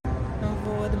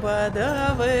Вот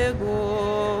бодовы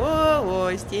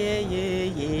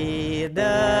гости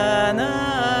еда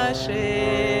наши,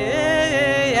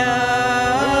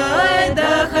 ай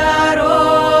да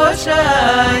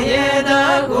хорошая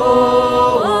да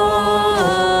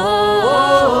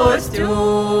гостюшки,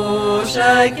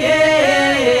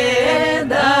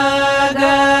 да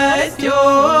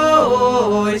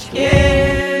гостючки,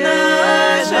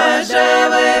 наша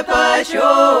живы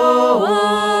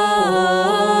почула.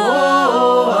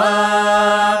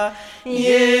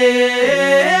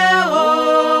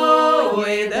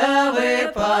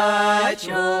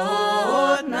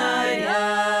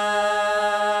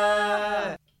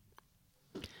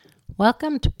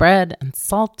 Welcome to Bread and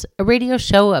Salt, a radio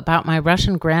show about my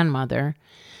Russian grandmother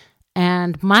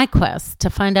and my quest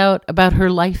to find out about her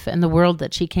life and the world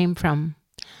that she came from.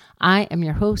 I am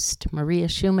your host, Maria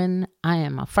Schumann. I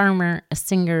am a farmer, a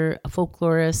singer, a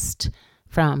folklorist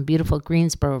from beautiful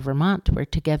Greensboro, Vermont, where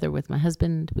together with my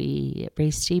husband, we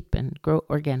raise sheep and grow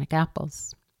organic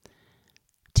apples.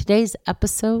 Today's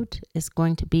episode is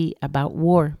going to be about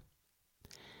war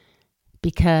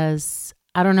because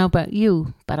I don't know about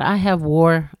you, but I have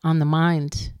war on the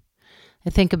mind. I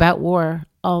think about war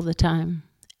all the time,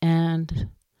 and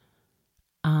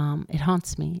it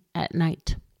haunts me at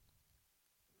night.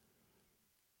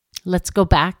 Let's go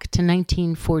back to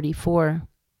 1944.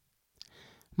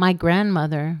 My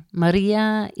grandmother,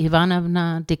 Maria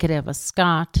Ivanovna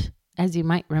Dikareva-Scott, as you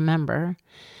might remember,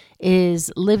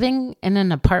 is living in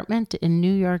an apartment in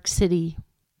New York City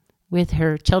with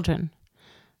her children,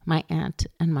 my aunt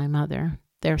and my mother.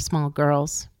 They're small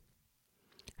girls.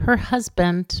 Her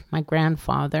husband, my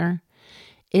grandfather,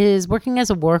 is working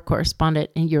as a war correspondent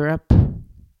in Europe.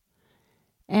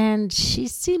 And she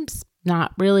seems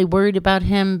not really worried about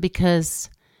him because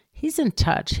he's in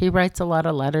touch. He writes a lot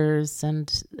of letters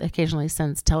and occasionally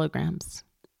sends telegrams.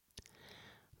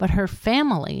 But her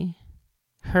family,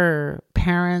 her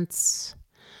parents,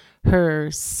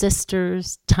 her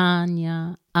sisters,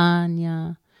 Tanya,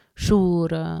 Anya,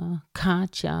 Shura,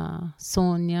 Katya,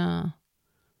 Sonia,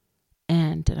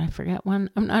 and did I forget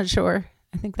one? I'm not sure.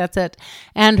 I think that's it.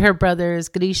 And her brothers,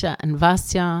 Grisha and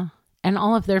Vasya, and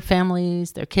all of their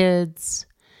families, their kids.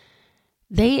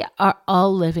 They are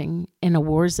all living in a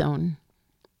war zone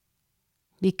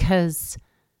because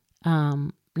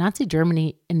Nazi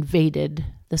Germany invaded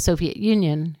the Soviet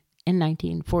Union in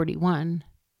 1941.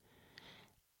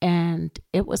 And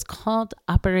it was called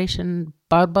Operation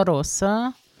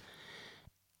Barbarossa.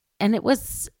 And it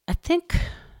was, I think,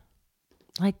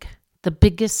 like the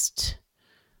biggest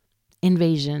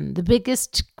invasion, the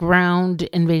biggest ground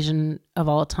invasion of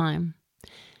all time.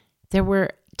 There were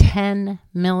 10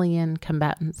 million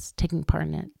combatants taking part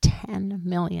in it. 10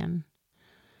 million.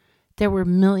 There were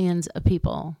millions of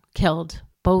people killed,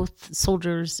 both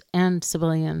soldiers and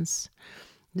civilians.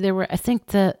 There were, I think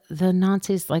the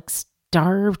Nazis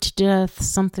starved to death,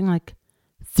 something like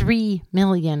 3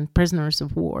 million prisoners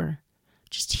of war.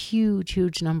 Just huge,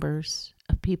 huge numbers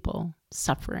of people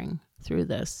suffering through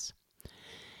this.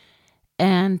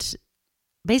 And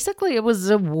basically it was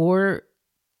a war,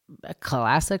 a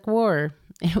classic war.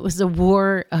 It was a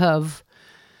war of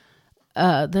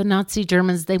the Nazi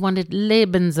Germans. They wanted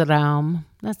Lebensraum.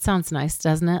 That sounds nice,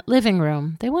 doesn't it? Living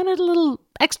room. They wanted a little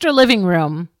extra living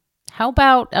room. How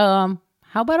about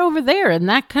over there in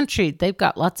that country? They've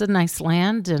got lots of nice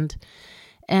land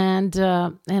and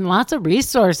lots of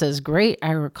resources, great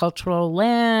agricultural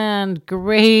land,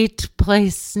 great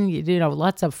place,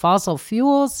 lots of fossil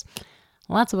fuels,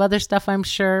 lots of other stuff, I'm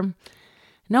sure.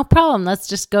 No problem. Let's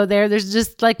just go there. There's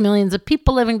just millions of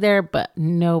people living there, but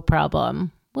no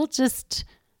problem. We'll just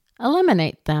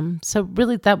eliminate them. So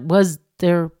really that was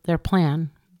their plan,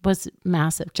 was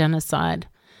massive genocide.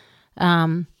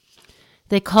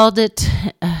 They called it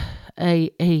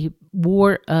a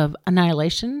war of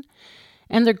annihilation.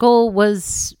 And their goal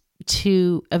was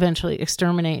to eventually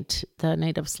exterminate the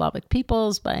native Slavic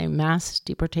peoples by mass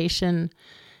deportation,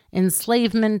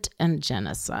 enslavement, and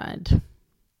genocide.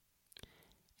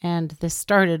 And this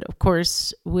started, of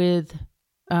course, with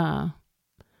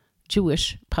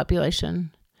Jewish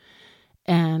population.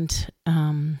 And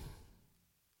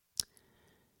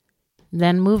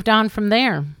then moved on from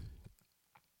there.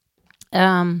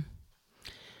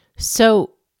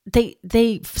 So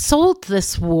they sold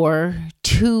this war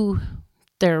to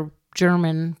their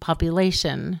German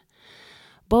population,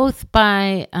 both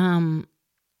by kind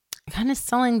of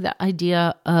selling the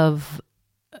idea of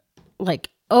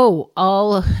all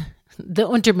the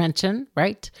Untermenschen,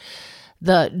 right?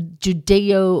 The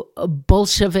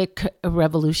Judeo-Bolshevik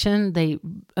revolution. They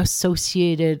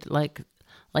associated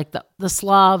Like the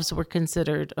Slavs were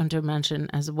considered undermentioned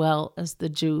as well as the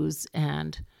Jews,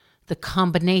 and the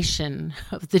combination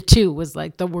of the two was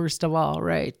like the worst of all,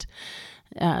 right?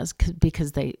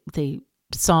 Because they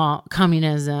saw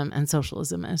communism and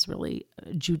socialism as really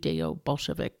a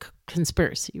Judeo-Bolshevik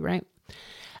conspiracy, right?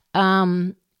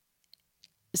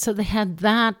 So they had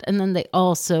that, and then they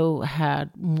also had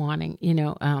wanting,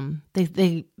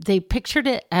 they pictured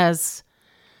it as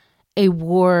a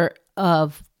war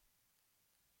of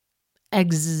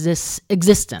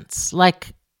existence,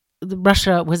 like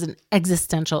Russia was an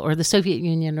existential, or the Soviet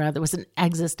Union rather, was an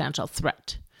existential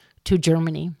threat to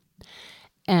Germany.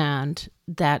 And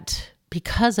that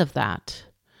because of that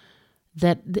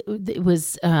it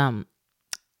was,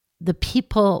 the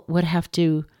people would have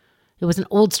to, it was an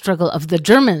old struggle of the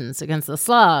Germans against the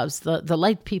Slavs, the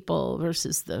light people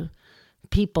versus the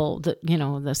people,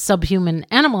 the subhuman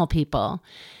animal people.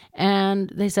 And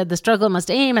they said the struggle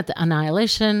must aim at the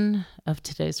annihilation of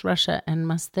today's Russia and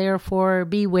must therefore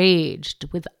be waged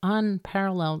with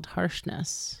unparalleled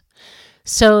harshness.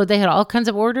 So they had all kinds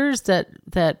of orders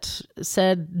that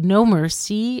said no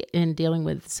mercy in dealing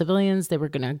with civilians. They were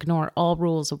going to ignore all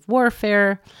rules of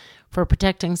warfare for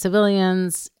protecting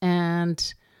civilians.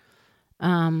 And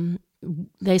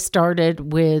they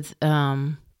started with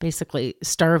basically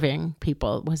starving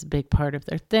people was a big part of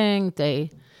their thing.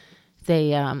 They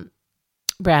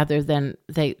rather than,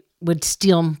 they would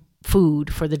steal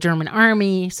food for the German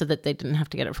army so that they didn't have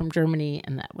to get it from Germany,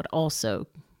 and that would also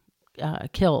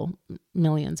kill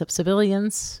millions of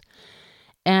civilians.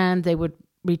 And they would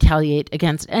retaliate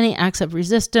against any acts of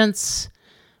resistance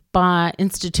by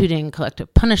instituting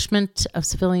collective punishment of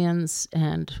civilians,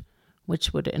 and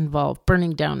which would involve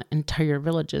burning down entire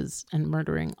villages and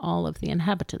murdering all of the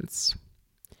inhabitants.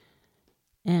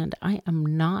 And I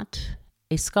am not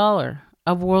a scholar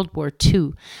of World War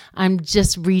II. I'm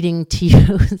just reading to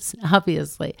you,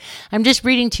 obviously. I'm just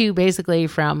reading to you basically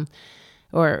from,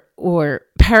 or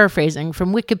paraphrasing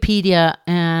from Wikipedia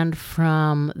and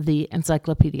from the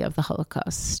Encyclopedia of the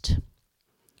Holocaust.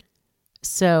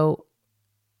 So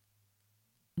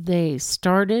they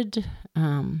started,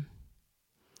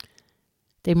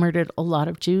 they murdered a lot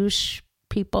of Jewish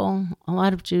people, a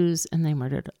lot of Jews, and they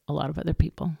murdered a lot of other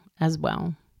people as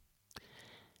well.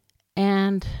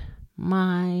 And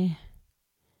my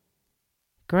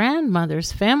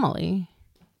grandmother's family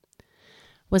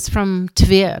was from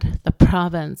Tver, the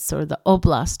province or the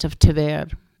oblast of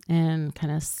Tver in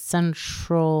kind of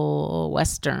central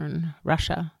western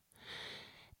Russia.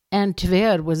 And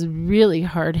Tver was really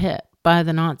hard hit by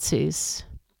the Nazis.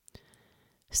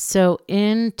 So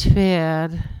in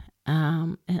Tver,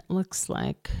 it looks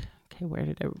like, okay, where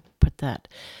did I put that?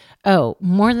 Oh,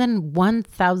 more than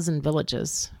 1,000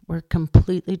 villages were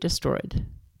completely destroyed.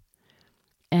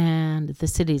 And the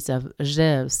cities of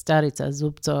Zhev, Staritsa,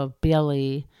 Zubtsov,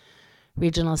 Bialy,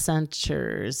 regional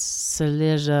centers,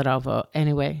 Selezherovo,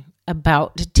 anyway,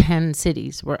 about 10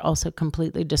 cities were also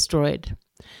completely destroyed.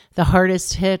 The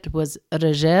hardest hit was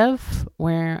Rzhev,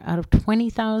 where out of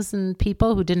 20,000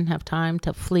 people who didn't have time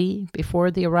to flee before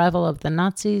the arrival of the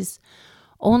Nazis,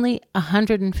 only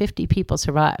 150 people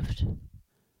survived.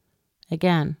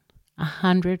 Again,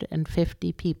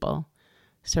 150 people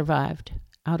survived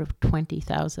out of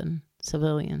 20,000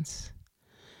 civilians.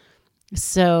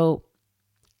 So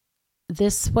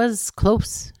this was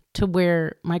close to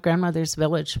where my grandmother's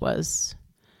village was.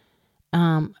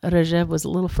 Rzhev was a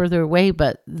little further away,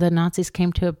 but the Nazis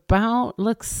came to about,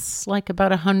 looks like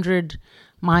about 100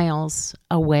 miles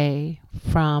away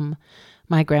from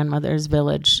my grandmother's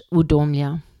village,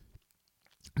 Udomya.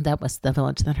 That was the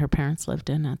village that her parents lived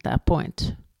in at that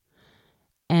point.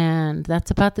 And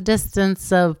that's about the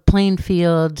distance of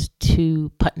Plainfield to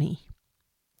Putney.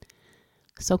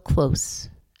 So close.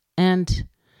 And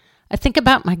I think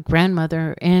about my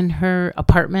grandmother in her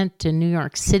apartment in New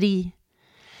York City.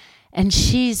 And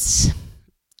she's,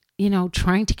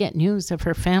 trying to get news of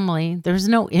her family. There's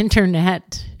no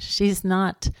internet. She's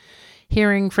not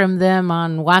hearing from them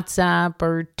on WhatsApp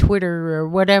or Twitter or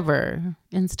whatever,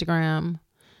 Instagram.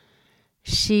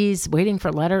 She's waiting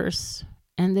for letters,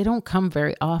 and they don't come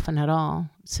very often at all.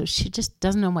 So she just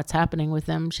doesn't know what's happening with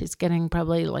them. She's getting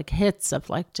probably like hits of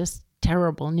like just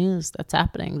terrible news that's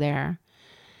happening there.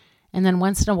 And then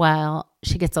once in a while,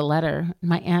 she gets a letter.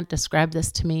 My aunt described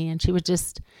this to me, and she would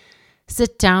just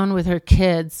sit down with her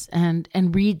kids and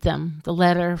read them, the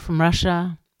letter from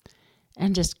Russia,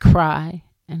 and just cry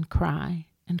and cry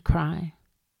and cry,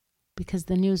 because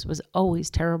the news was always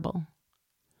terrible.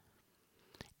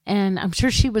 And I'm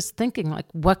sure she was thinking, like,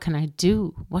 what can I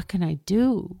do? What can I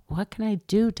do? What can I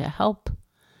do to help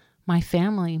my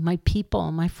family, my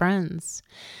people, my friends.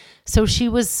 So she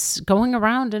was going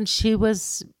around and she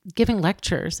was giving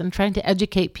lectures and trying to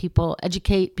educate people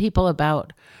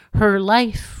about her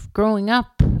life growing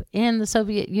up in the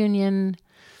Soviet Union,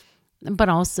 but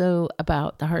also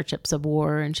about the hardships of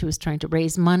war. And she was trying to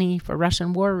raise money for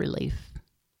Russian war relief.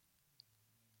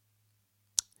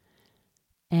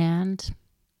 And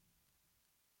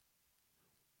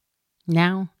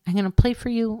now I'm going to play for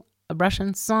you a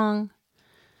Russian song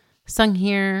sung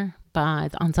here by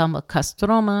the ensemble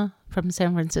Kostroma from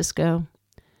San Francisco.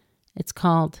 It's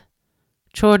called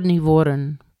Chorny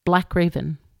Voron, Black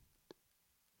Raven.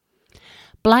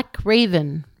 Black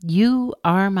Raven, you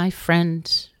are my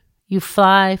friend. You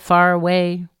fly far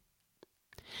away.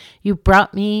 You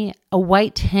brought me a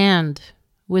white hand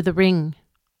with a ring.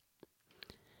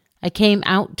 I came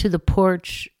out to the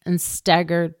porch and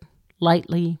staggered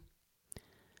lightly.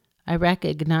 I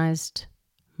recognized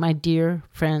my dear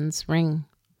friend's ring.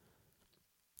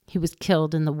 He was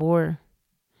killed in the war.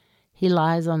 He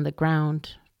lies on the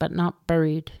ground, but not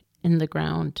buried in the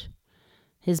ground,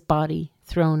 his body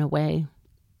thrown away.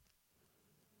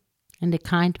 And a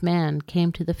kind man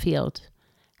came to the field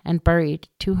and buried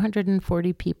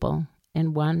 240 people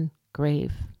in one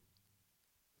grave.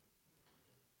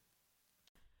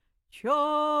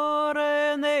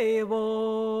 Черный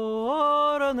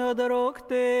ворон, друг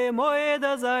ты мой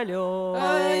да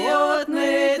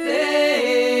залетный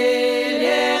ты,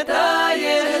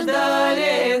 летаешь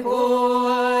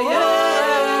далеко.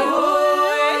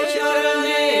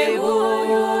 Черный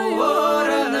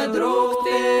ворон, друг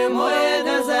ты мой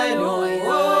да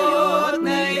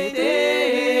залетный ты,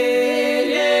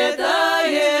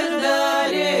 летаешь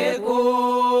далеко.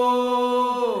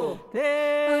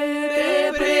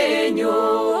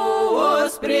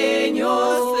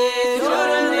 Принес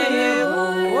черный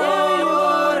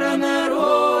ворон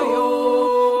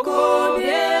руку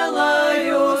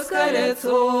белою с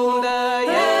колецом, да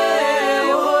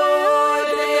его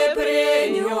ты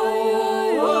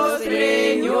принес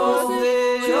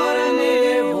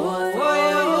черный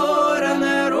ворон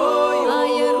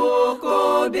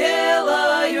руку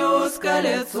белою с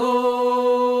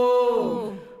колецом.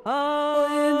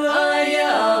 Да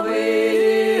я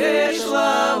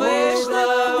вышла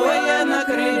на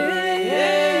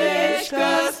крылечко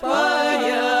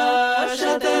спая,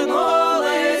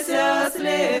 шатнулась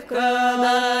слегка,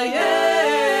 да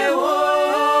его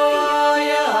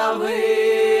я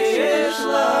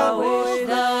вышла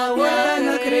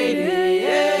на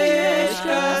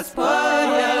крылечко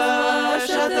спая,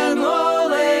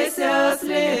 шатнулась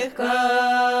слегка.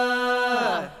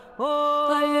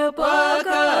 Ой, по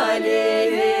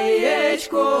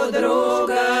колечку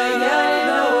друга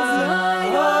я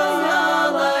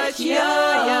узнала,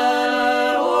 чья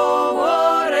я у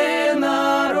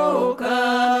ворона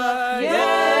рука.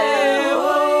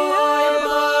 Ой,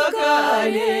 по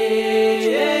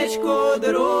колечку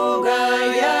друга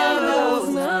я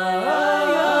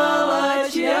узнала,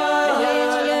 чья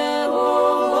я у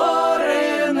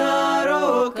ворона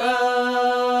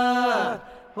рука.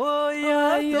 Ой,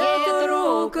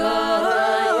 рука,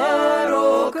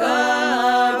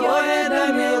 ой, да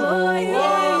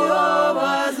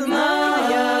милого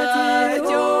знает,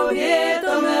 убит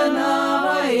он на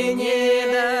войне,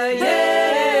 да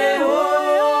его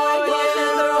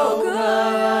рука,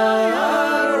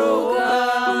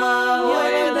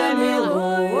 ой, да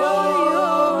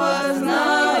милого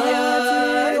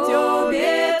знает,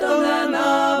 убит он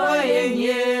на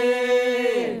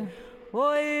войне.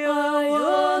 Ой,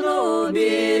 он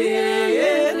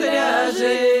убит,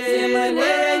 ляжет,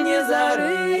 земле не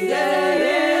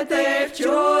зарыет, в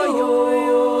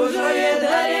чужой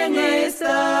дальней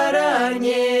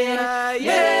стороне.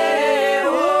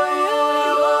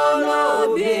 Он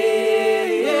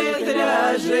убит,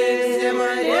 ляжет,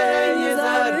 земле не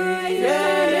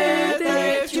зарыет,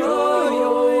 в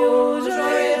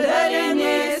чужой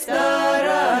дальней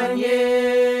стороне.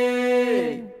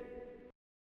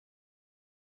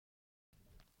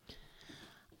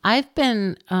 I've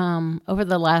been, over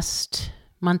the last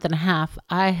month and a half,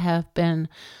 I have been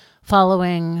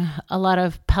following a lot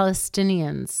of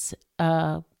Palestinians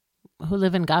who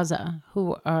live in Gaza,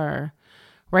 who are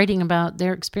writing about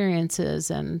their experiences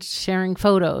and sharing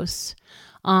photos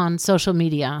on social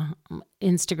media.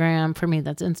 Instagram, for me,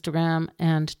 that's Instagram,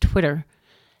 and Twitter.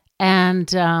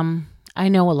 And I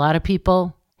know a lot of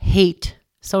people hate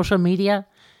social media,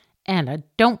 and I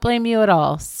don't blame you at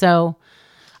all. So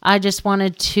I just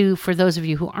wanted to, for those of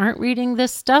you who aren't reading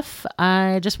this stuff,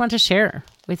 I just want to share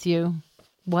with you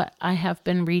what I have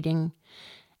been reading.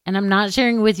 And I'm not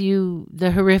sharing with you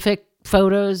the horrific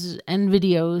photos and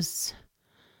videos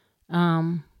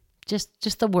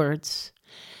just the words.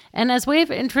 And as way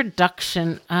of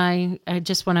introduction, I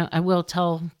will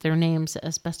tell their names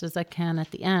as best as I can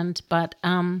at the end, but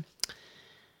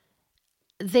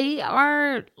they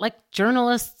are like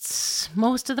journalists.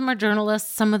 Most of them are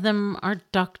journalists. Some of them are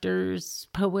doctors,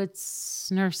 poets,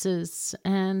 nurses,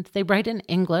 and they write in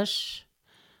English.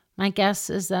 My guess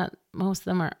is that most of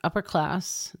them are upper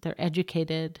class. They're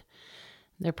educated.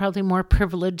 They're probably more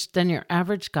privileged than your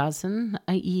average Gazan,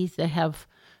 i.e. they have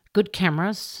good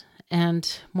cameras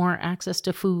and more access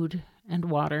to food and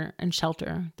water and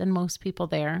shelter than most people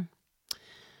there.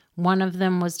 One of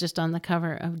them was just on the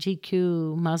cover of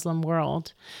GQ Muslim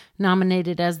World,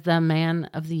 nominated as the Man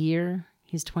of the Year.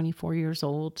 He's 24 years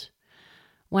old.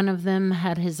 One of them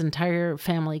had his entire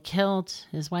family killed,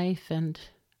 his wife and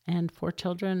 4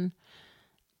 children,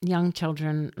 young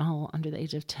children, all under the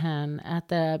age of 10, at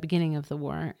the beginning of the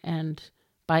war and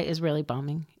by Israeli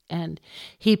bombing. And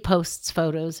he posts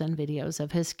photos and videos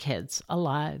of his kids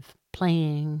alive,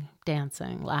 playing,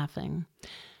 dancing, laughing.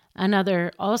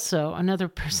 Another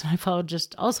person I followed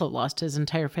just also lost his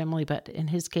entire family, but in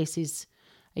his case, he's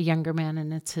a younger man,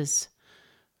 and it's his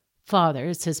father,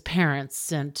 it's his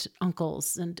parents and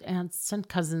uncles and aunts and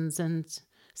cousins and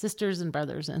sisters and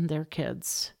brothers and their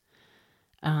kids.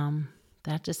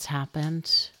 That just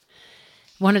happened.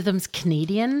 One of them's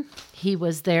Canadian. He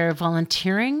was there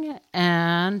volunteering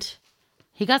and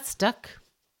he got stuck.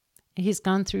 He's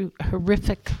gone through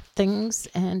horrific things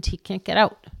and he can't get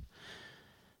out.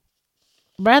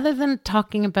 Rather than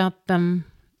talking about them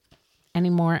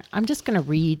anymore, I'm just going to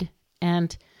read.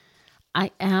 And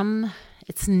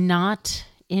it's not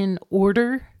in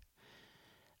order.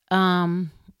 I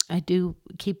do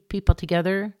keep people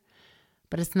together,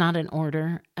 but it's not in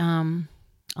order.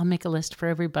 I'll make a list for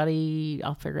everybody.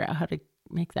 I'll figure out how to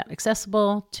make that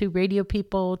accessible to radio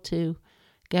people to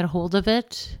get a hold of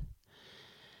it.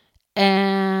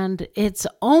 And it's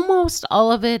almost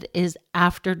all of it is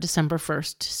after December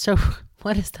 1st. So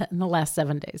what is that in the last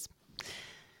 7 days?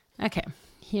 Okay,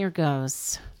 here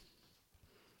goes.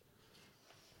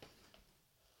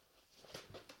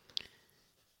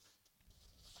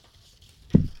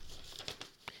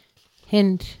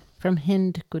 Hind from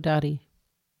Hind Gudari.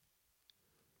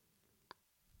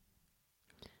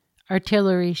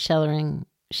 Artillery shelling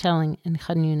in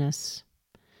Khan Yunis,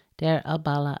 Deir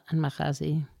al-Bala and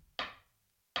Maghazi.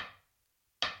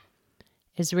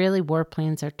 Israeli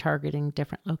warplanes are targeting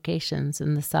different locations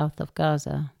in the south of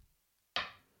Gaza.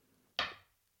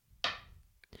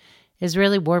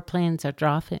 Israeli warplanes are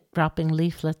dropping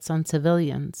leaflets on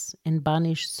civilians in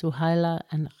Bani Suhaila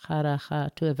and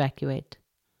Kharaha to evacuate.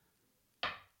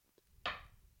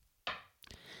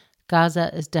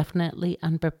 Gaza is definitely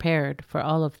unprepared for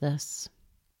all of this.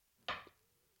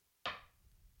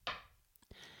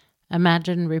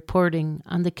 Imagine reporting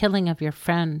on the killing of your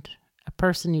friend, a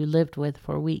person you lived with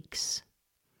for weeks.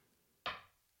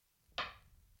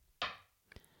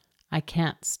 I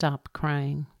can't stop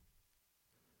crying.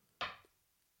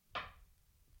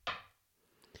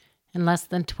 In less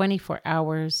than 24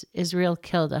 hours, Israel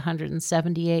killed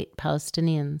 178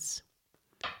 Palestinians.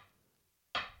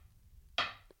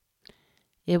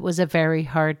 It was a very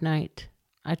hard night.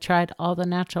 I tried all the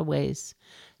natural ways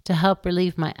to help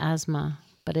relieve my asthma,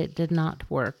 but it did not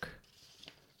work.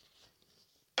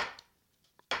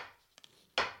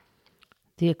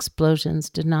 The explosions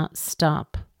did not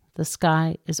stop. The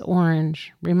sky is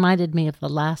orange, reminded me of the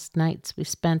last nights we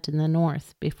spent in the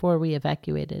north before we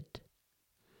evacuated.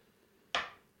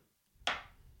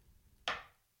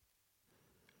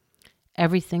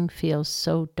 Everything feels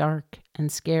so dark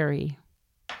and scary.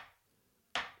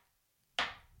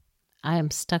 I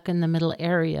am stuck in the middle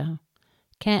area.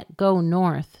 Can't go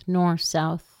north nor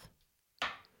south.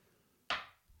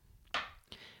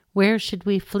 Where should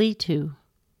we flee to?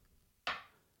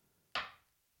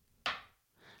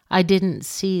 I didn't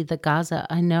see the Gaza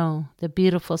I know, the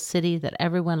beautiful city that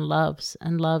everyone loves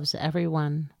and loves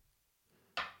everyone.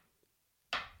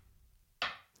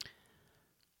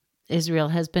 Israel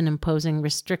has been imposing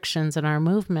restrictions on our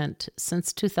movement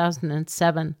since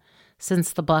 2007,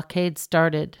 since the blockade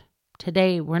started.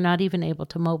 Today, we're not even able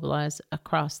to mobilize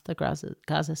across the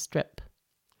Gaza Strip.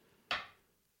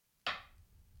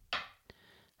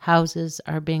 Houses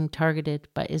are being targeted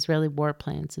by Israeli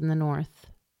warplanes in the north.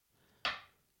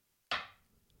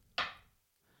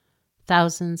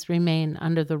 Thousands remain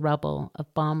under the rubble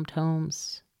of bombed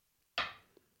homes.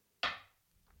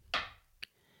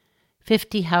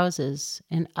 50 houses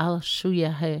in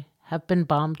Al-Shuyah have been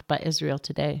bombed by Israel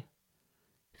today.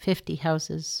 50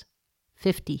 houses.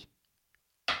 50.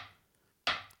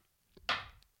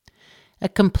 A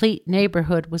complete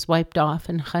neighborhood was wiped off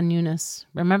in Khan Yunis.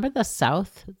 Remember the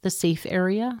south, the safe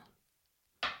area?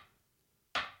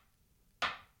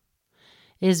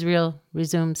 Israel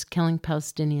resumes killing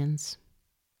Palestinians.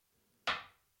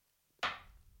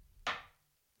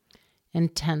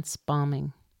 Intense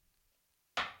bombing.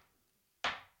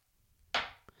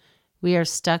 We are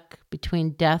stuck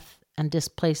between death and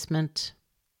displacement.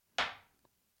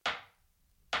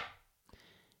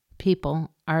 People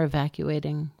are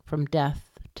evacuating from death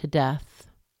to death.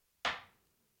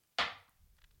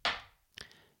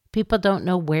 People don't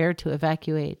know where to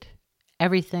evacuate.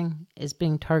 Everything is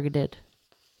being targeted.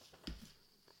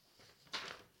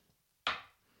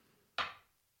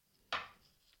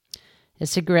 A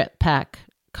cigarette pack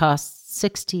costs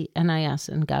 60 NIS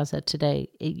in Gaza today.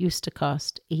 It used to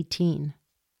cost 18.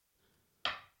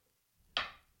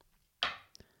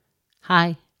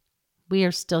 Hi, we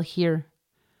are still here.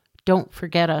 Don't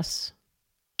forget us.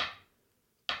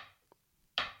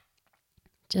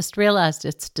 Just realized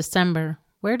it's December.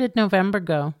 Where did November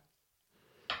go?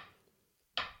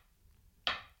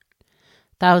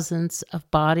 Thousands of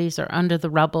bodies are under the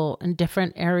rubble in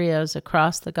different areas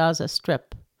across the Gaza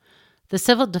Strip. The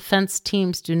civil defense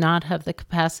teams do not have the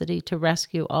capacity to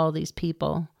rescue all these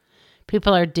people.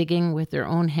 People are digging with their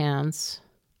own hands.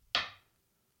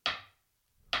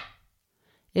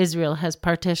 Israel has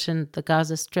partitioned the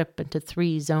Gaza Strip into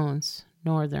 3 zones: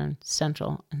 northern,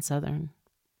 central, and southern.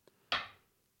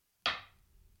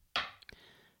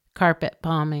 Carpet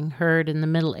bombing heard in the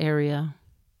middle area.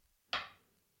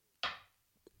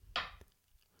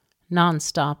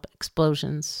 Non-stop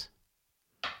explosions.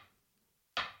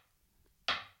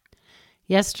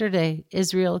 Yesterday,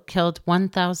 Israel killed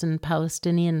 1,000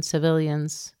 Palestinian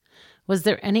civilians. Was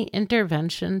there any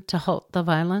intervention to halt the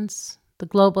violence? The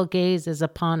global gaze is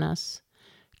upon us,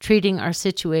 treating our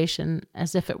situation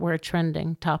as if it were a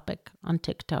trending topic on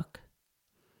TikTok.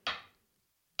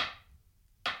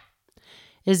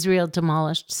 Israel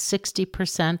demolished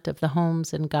 60% of the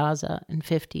homes in Gaza in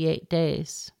 58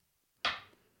 days.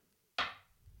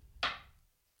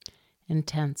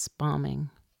 Intense bombing.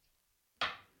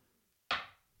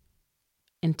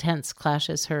 Intense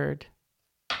clashes heard.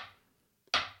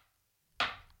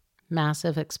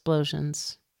 Massive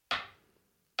explosions.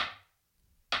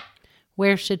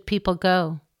 Where should people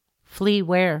go? Flee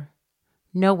where?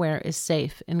 Nowhere is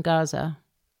safe in Gaza.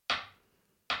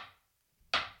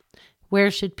 Where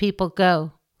should people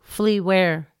go? Flee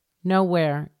where?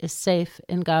 Nowhere is safe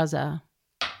in Gaza.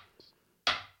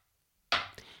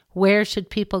 Where should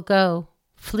people go?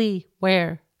 Flee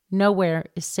where? Nowhere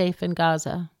is safe in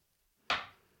Gaza.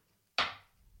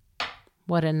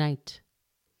 What a night.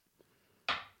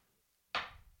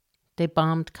 They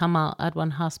bombed Kamal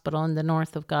Adwan Hospital in the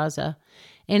north of Gaza.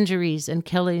 Injuries and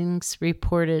killings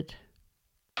reported.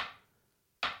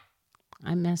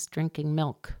 I miss drinking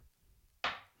milk.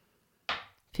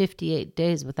 58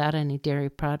 days without any dairy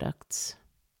products.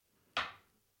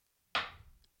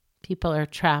 People are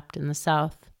trapped in the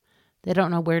south. They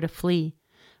don't know where to flee.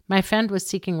 My friend was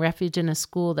seeking refuge in a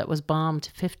school that was bombed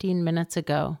 15 minutes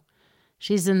ago.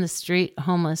 She's in the street,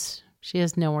 homeless. She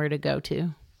has nowhere to go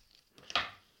to.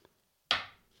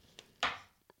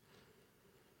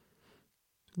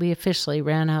 We officially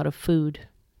ran out of food.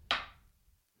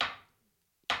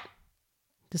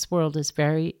 This world is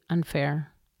very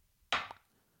unfair.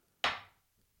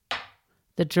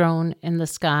 The drone in the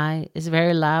sky is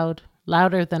very loud,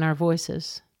 louder than our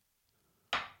voices.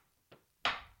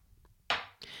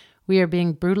 We are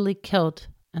being brutally killed,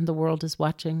 and the world is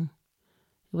watching.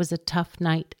 It was a tough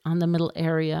night on the middle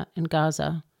area in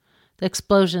Gaza. The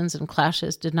explosions and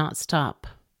clashes did not stop.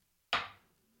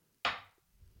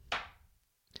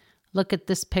 Look at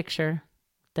this picture,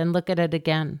 then look at it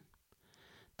again.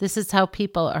 This is how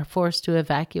people are forced to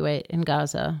evacuate in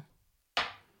Gaza.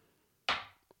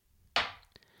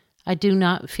 I do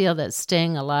not feel that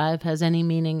staying alive has any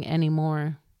meaning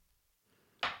anymore.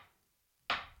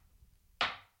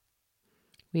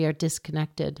 We are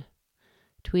disconnected.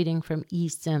 Tweeting from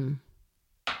eSIM.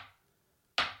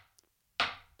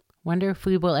 Wonder if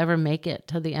we will ever make it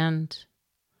to the end.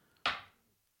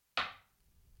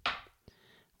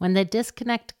 When they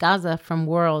disconnect Gaza from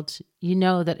world, you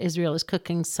know that Israel is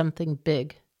cooking something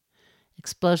big.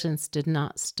 Explosions did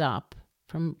not stop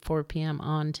from 4 p.m.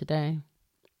 on today.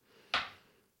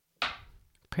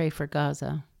 Pray for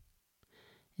Gaza.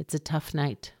 It's a tough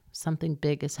night. Something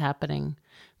big is happening.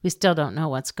 We still don't know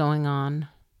what's going on.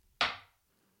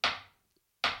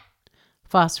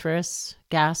 Phosphorus,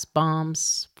 gas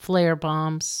bombs, flare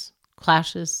bombs,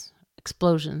 clashes,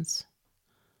 explosions.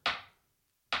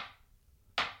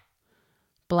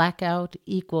 Blackout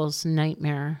equals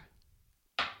nightmare.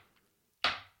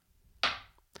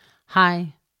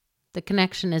 Hi, the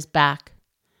connection is back.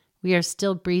 We are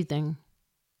still breathing.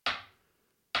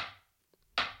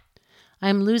 I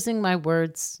am losing my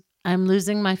words. I am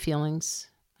losing my feelings.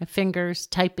 My fingers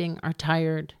typing are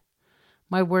tired.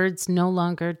 My words no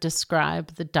longer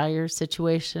describe the dire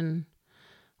situation.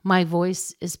 My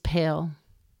voice is pale.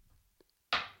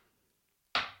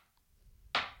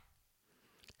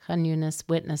 Khan Yunis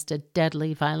witnessed a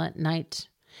deadly, violent night.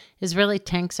 Israeli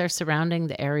tanks are surrounding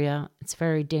the area. It's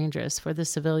very dangerous for the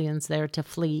civilians there to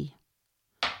flee.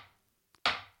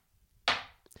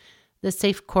 The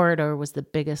safe corridor was the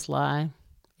biggest lie.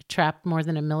 It trapped more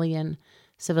than 1 million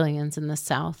civilians in the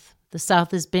south. The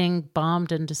south is being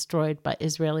bombed and destroyed by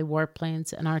Israeli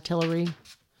warplanes and artillery.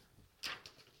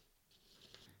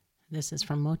 This is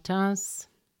from Motaz.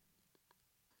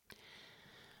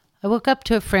 I woke up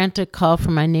to a frantic call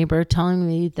from my neighbor telling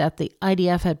me that the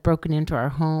IDF had broken into our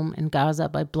home in Gaza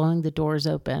by blowing the doors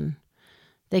open.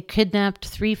 They kidnapped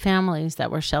 3 families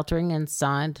that were sheltering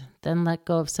inside, then let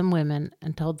go of some women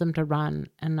and told them to run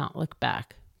and not look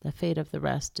back. The fate of the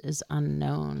rest is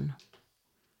unknown.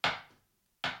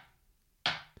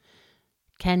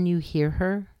 Can you hear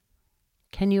her?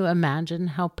 Can you imagine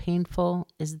how painful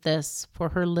is this for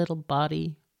her little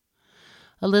body?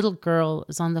 A little girl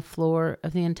is on the floor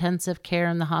of the intensive care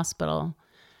in the hospital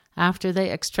after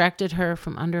they extracted her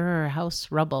from under her house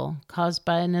rubble caused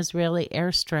by an Israeli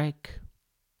airstrike.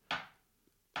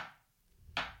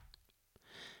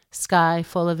 Sky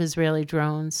full of Israeli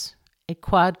drones, a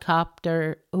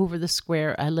quadcopter over the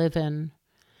square I live in,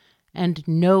 and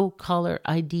no caller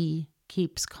ID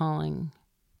keeps calling.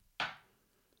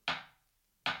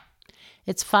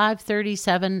 It's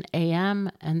 5:37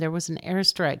 a.m. and there was an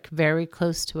airstrike very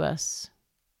close to us.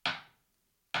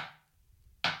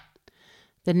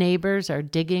 The neighbors are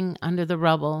digging under the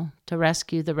rubble to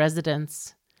rescue the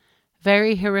residents.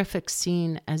 Very horrific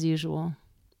scene as usual.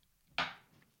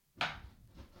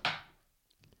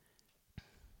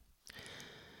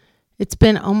 It's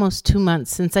been almost 2 months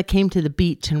since I came to the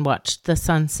beach and watched the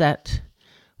sunset.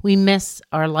 We miss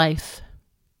our life.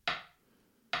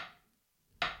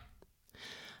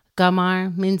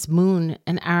 Gamar means moon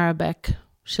in Arabic.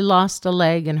 She lost a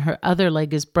leg and her other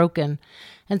leg is broken,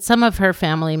 and some of her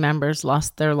family members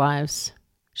lost their lives.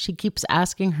 She keeps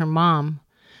asking her mom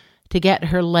to get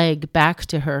her leg back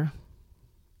to her.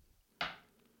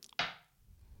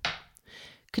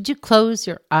 Could you close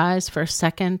your eyes for a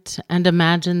second and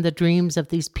imagine the dreams of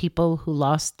these people who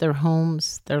lost their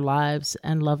homes, their lives,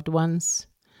 and loved ones?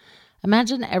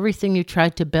 Imagine everything you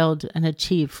tried to build and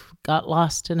achieve got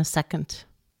lost in a second.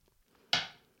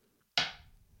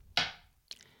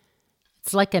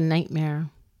 It's like a nightmare.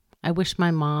 I wish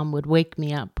my mom would wake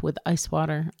me up with ice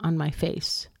water on my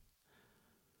face.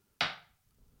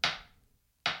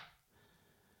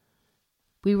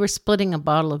 We were splitting a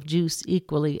bottle of juice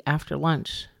equally after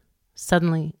lunch.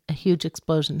 Suddenly, a huge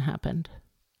explosion happened.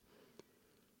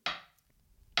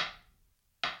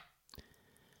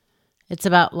 It's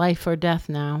about life or death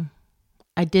now.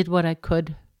 I did what I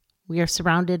could. We are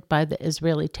surrounded by the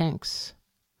Israeli tanks.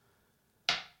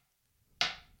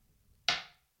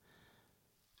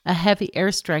 A heavy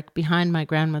airstrike behind my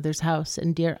grandmother's house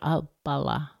in Deir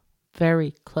al-Balah.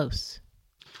 Very close.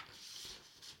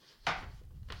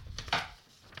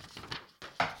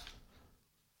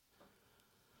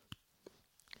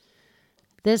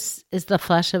 This is the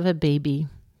flesh of a baby.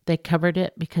 They covered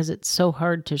it because it's so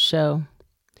hard to show.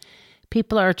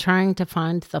 People are trying to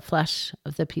find the flesh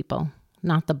of the people,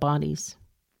 not the bodies.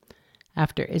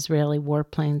 After Israeli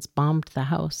warplanes bombed the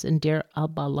house in Deir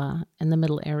al-Balah in the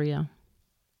middle area.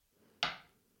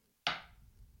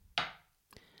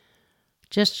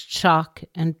 Just shock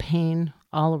and pain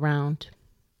all around.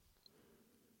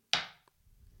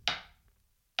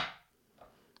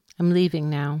 I'm leaving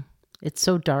now. It's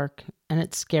so dark and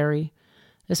it's scary,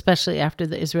 especially after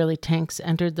the Israeli tanks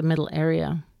entered the middle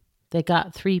area. They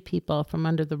got 3 people from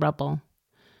under the rubble.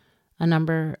 A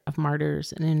number of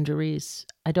martyrs and injuries.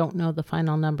 I don't know the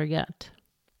final number yet.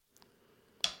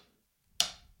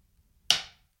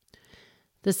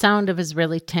 The sound of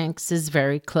Israeli tanks is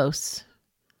very close.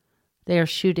 They are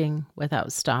shooting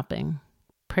without stopping.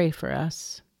 Pray for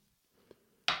us.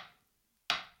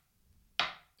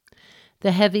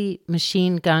 The heavy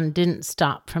machine gun didn't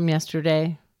stop from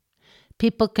yesterday.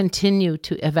 People continue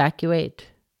to evacuate,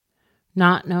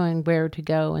 not knowing where to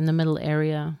go in the middle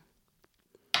area.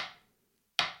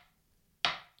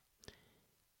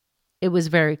 It was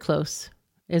very close.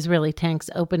 Israeli tanks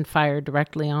opened fire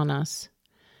directly on us.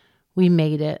 We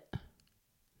made it.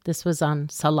 This was on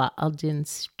Salah al-Din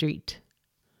Street.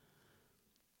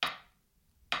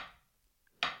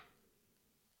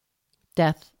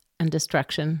 Death and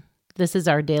destruction. This is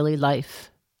our daily life.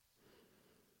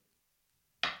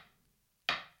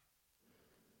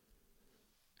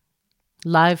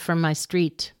 Live from my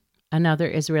street, another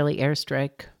Israeli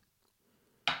airstrike.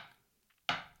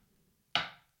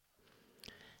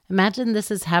 Imagine this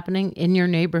is happening in your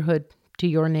neighborhood to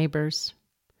your neighbors.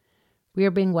 We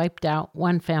are being wiped out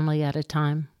one family at a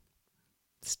time.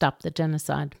 Stop the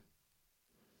genocide.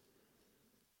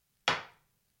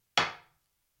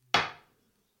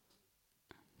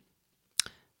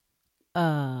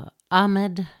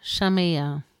 Ahmed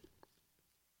Shamia.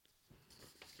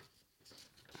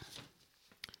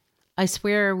 I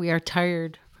swear we are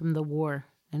tired from the war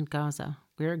in Gaza.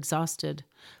 We are exhausted.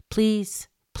 Please,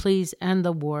 please end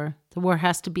the war. The war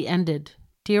has to be ended.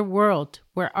 Dear world,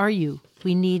 where are you?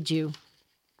 We need you.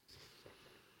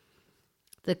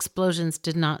 The explosions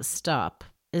did not stop.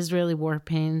 Israeli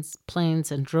warplanes, planes,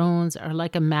 and drones are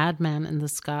like a madman in the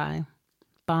sky,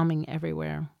 bombing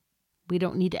everywhere. We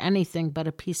don't need anything but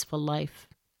a peaceful life.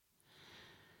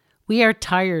 We are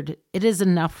tired. It is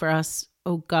enough for us.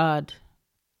 Oh God,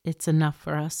 it's enough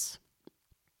for us.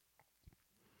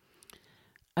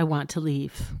 I want to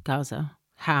leave Gaza.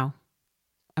 How?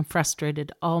 I'm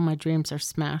frustrated. All my dreams are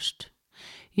smashed.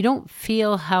 You don't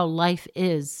feel how life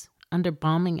is under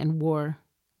bombing and war.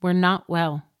 We're not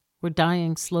well. We're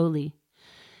dying slowly.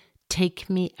 Take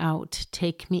me out.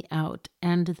 Take me out.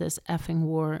 End this effing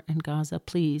war in Gaza,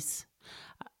 please.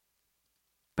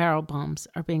 Barrel bombs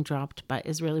are being dropped by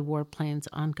Israeli warplanes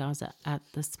on Gaza at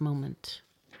this moment.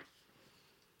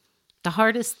 The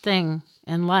hardest thing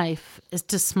in life is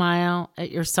to smile at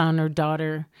your son or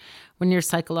daughter when you're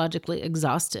psychologically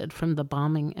exhausted from the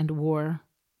bombing and war.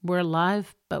 We're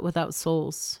alive, but without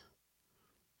souls.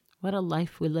 What a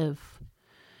life we live.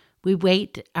 We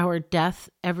wait our death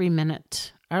every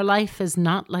minute. Our life is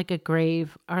not like a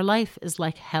grave. Our life is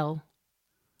like hell.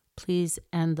 Please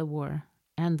end the war.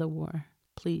 End the war.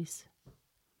 Please.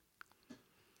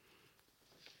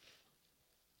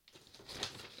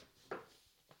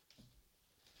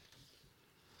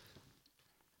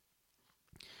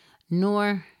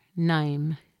 Noor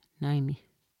Naimi.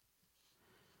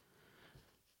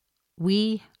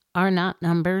 We are not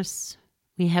numbers.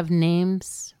 We have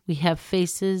names. We have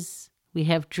faces. We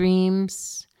have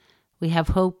dreams. We have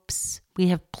hopes. We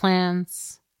have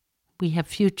plans. We have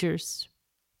futures.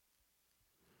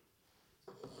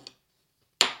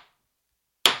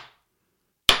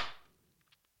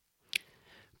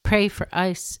 Pray for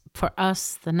us. For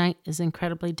us, the night is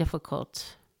incredibly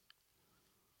difficult.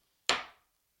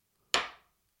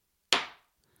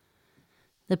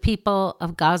 The people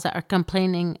of Gaza are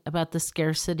complaining about the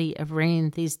scarcity of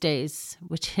rain these days,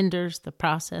 which hinders the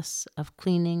process of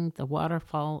cleaning the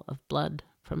waterfall of blood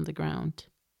from the ground.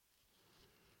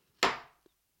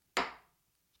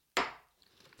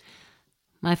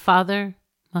 My father,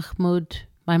 Mahmoud,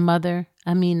 my mother,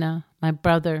 Amina, my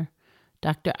brother,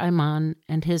 Dr. Ayman,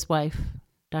 and his wife,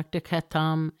 Dr.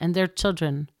 Khatam, and their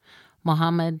children,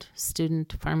 Mohammed,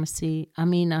 student pharmacy,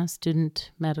 Amina, student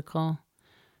medical,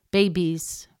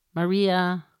 babies,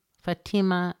 Maria,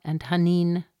 Fatima, and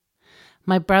Hanin,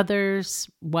 my brother's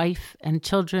wife and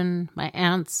children, my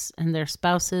aunts and their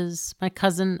spouses, my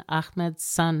cousin Ahmed's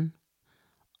son,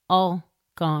 all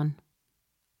gone.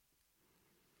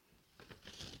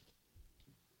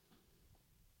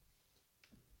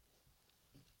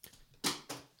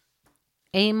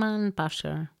 Ayman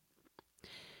Bashar.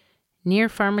 Near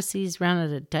pharmacies ran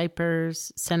out of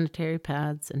diapers, sanitary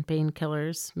pads, and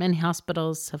painkillers. Many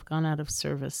hospitals have gone out of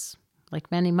service.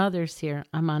 Like many mothers here,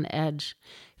 I'm on edge,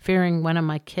 fearing one of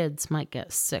my kids might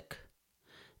get sick.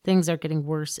 Things are getting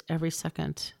worse every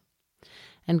second.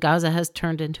 And Gaza has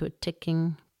turned into a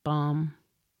ticking bomb.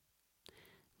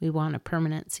 We want a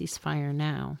permanent ceasefire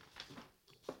now.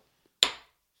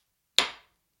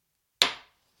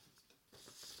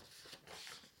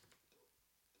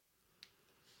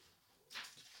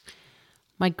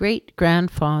 My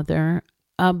great-grandfather,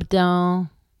 Abdel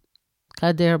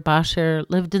Kader Bashar,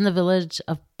 lived in the village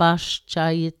of Bash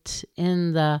Chayit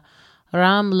in the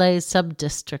Ramleh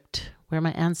subdistrict, where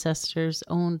my ancestors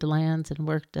owned lands and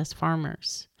worked as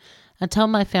farmers. Until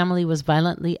my family was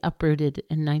violently uprooted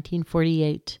in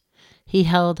 1948, he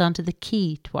held onto the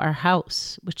key to our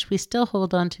house, which we still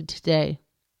hold on to today.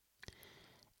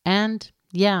 And,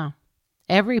 yeah,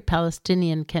 every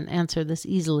Palestinian can answer this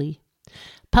easily.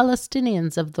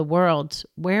 Palestinians of the world,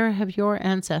 where have your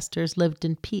ancestors lived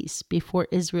in peace before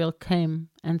Israel came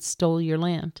and stole your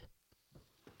land?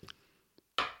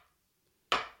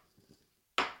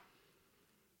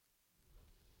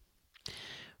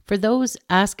 For those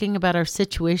asking about our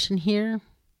situation, here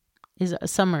is a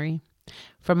summary.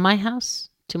 From my house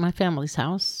to my family's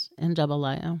house in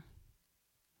Jabalaya,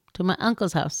 to my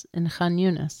uncle's house in Khan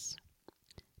Yunis,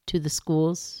 to the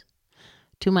schools,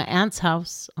 to my aunt's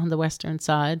house on the western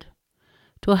side,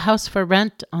 to a house for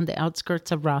rent on the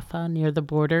outskirts of Rafah near the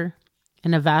border,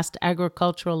 in a vast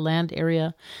agricultural land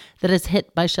area that is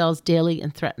hit by shells daily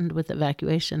and threatened with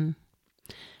evacuation,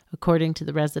 according to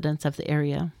the residents of the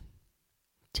area,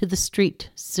 to the street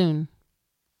soon.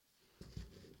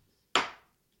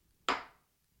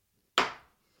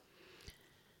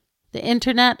 The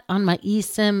internet on my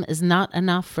eSIM is not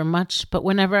enough for much, but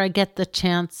whenever I get the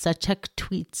chance, I check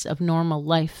tweets of normal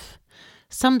life.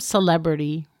 Some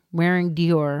celebrity wearing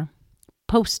Dior,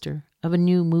 poster of a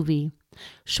new movie,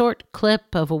 short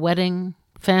clip of a wedding,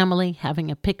 family having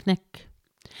a picnic.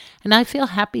 And I feel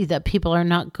happy that people are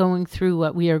not going through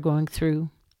what we are going through.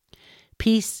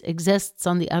 Peace exists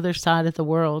on the other side of the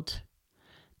world.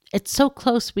 It's so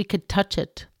close we could touch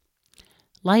it.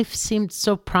 Life seemed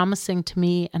so promising to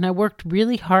me, and I worked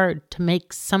really hard to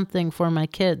make something for my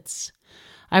kids.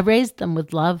 I raised them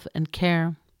with love and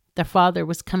care. Their father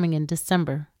was coming in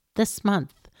December, this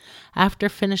month, after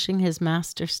finishing his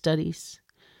master's studies.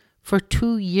 For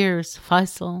 2 years,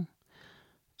 Faisal,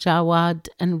 Jawad,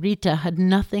 and Rita had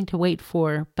nothing to wait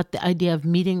for but the idea of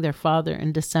meeting their father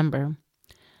in December.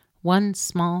 One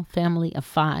small family of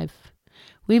 5.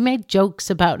 We made jokes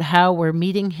about how we're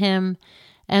meeting him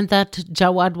and that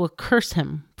Jawad will curse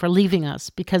him for leaving us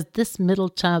because this middle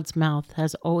child's mouth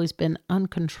has always been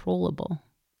uncontrollable.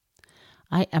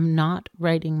 I am not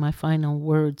writing my final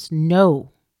words.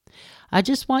 No. I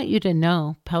just want you to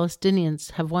know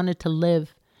Palestinians have wanted to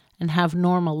live and have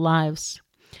normal lives.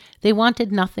 They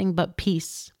wanted nothing but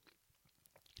peace.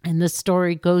 And this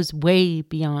story goes way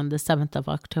beyond the 7th of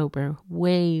October,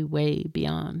 way, way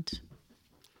beyond.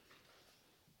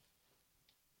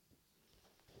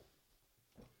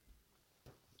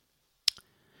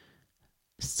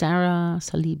 Sarah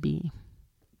Salibi.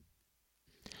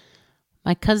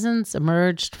 My cousins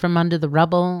emerged from under the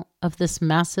rubble of this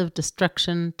massive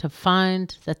destruction to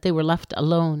find that they were left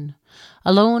alone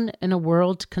in a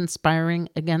world conspiring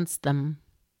against them.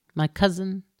 My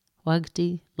cousin,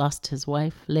 Wagdi, lost his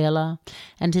wife, Leila,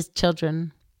 and his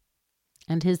children,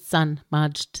 and his son,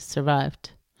 Majd,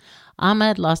 survived.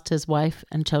 Ahmed lost his wife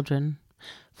and children.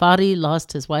 Fadi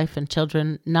lost his wife and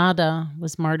children. Nada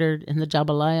was martyred in the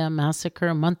Jabalaya massacre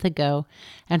a month ago,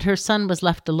 and her son was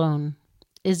left alone.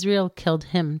 Israel killed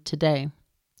him today.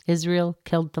 Israel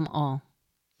killed them all.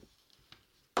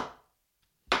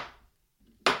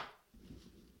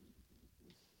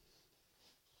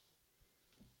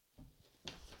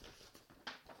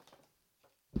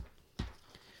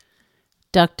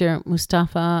 Dr.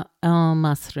 Mustafa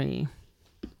Al-Masri.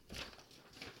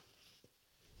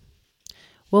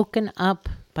 Woken up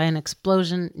by an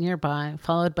explosion nearby,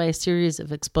 followed by a series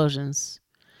of explosions.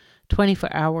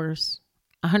 24 hours,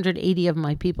 180 of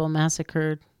my people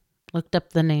massacred. Looked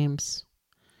up the names.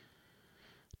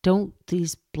 Don't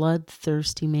these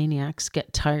bloodthirsty maniacs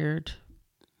get tired?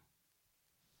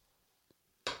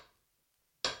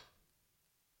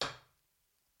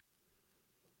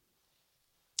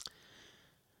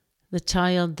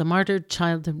 The martyred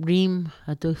child of Reem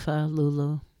Adufa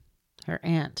Lulu, her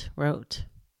aunt, wrote,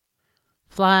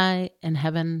 "Fly in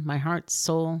heaven, my heart's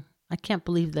soul. I can't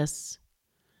believe this.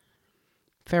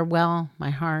 Farewell, my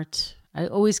heart. I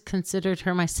always considered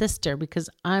her my sister because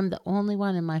I'm the only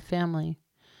one in my family.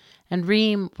 And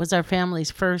Reem was our family's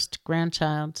first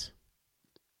grandchild.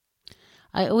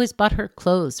 I always bought her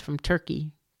clothes from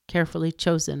Turkey, carefully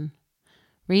chosen.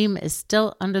 Reem is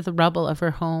still under the rubble of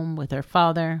her home with her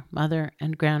father, mother,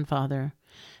 and grandfather,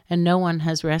 and no one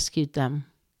has rescued them.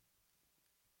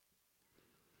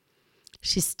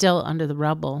 She's still under the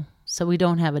rubble, so we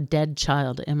don't have a dead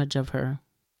child image of her.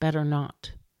 Better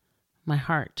not. My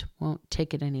heart won't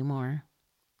take it anymore."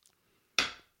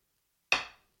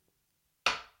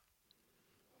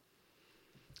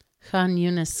 Khan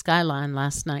Yunis skyline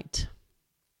last night.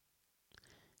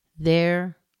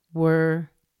 There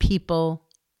were people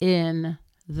in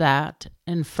that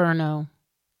inferno.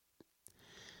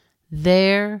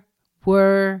 There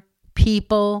were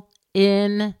people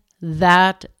in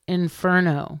that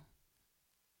inferno.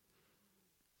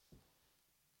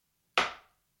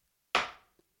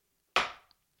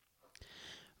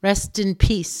 Rest in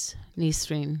peace,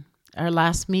 Nisreen. Our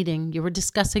last meeting, you were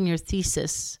discussing your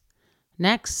thesis.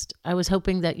 Next, I was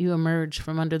hoping that you emerge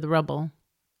from under the rubble.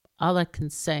 All I can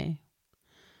say,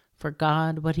 for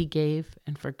God what he gave,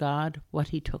 and for God what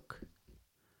he took.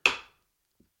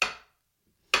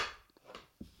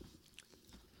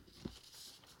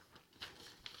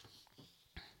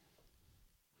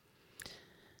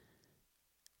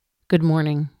 Good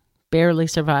morning. Barely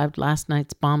survived last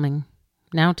night's bombing.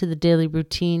 Now to the daily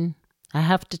routine. I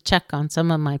have to check on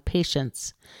some of my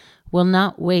patients. Will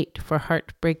not wait for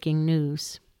heartbreaking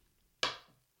news.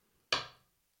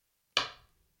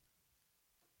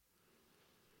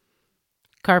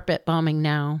 Carpet bombing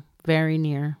now, very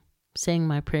near. Saying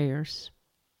my prayers.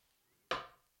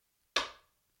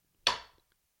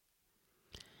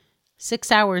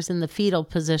 6 hours in the fetal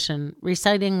position,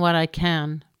 reciting what I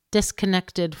can,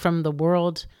 disconnected from the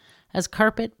world as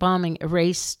carpet bombing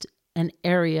erased an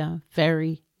area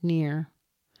very near.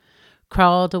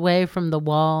 Crawled away from the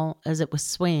wall as it was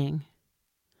swaying.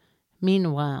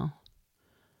 Meanwhile,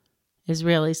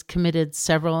 Israelis committed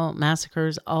several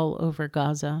massacres all over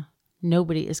Gaza.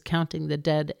 Nobody is counting the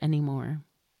dead anymore.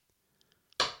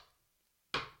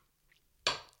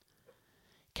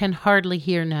 Can hardly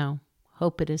hear now.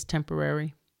 Hope it is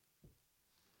temporary.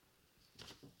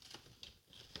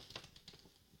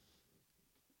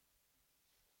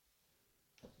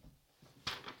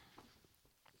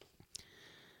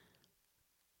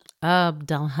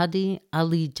 Abdelhadi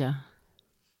Alija.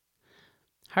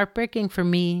 Heartbreaking for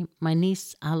me, my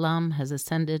niece Alam has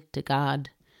ascended to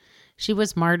God. She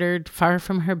was martyred far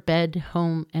from her bed,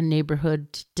 home, and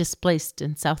neighborhood, displaced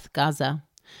in South Gaza.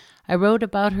 I wrote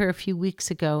about her a few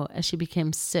weeks ago as she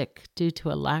became sick due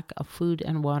to a lack of food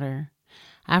and water.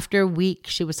 After a week,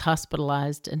 she was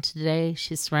hospitalized, and today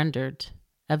she surrendered,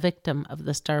 a victim of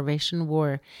the starvation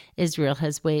war Israel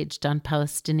has waged on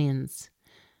Palestinians.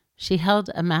 She held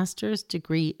a master's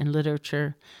degree in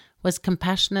literature, was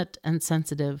compassionate and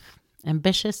sensitive.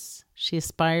 Ambitious, she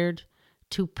aspired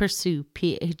to pursue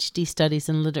PhD studies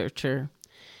in literature.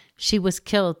 She was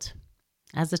killed.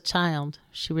 As a child,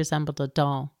 she resembled a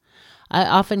doll. I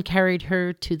often carried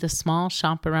her to the small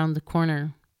shop around the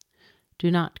corner.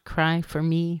 Do not cry for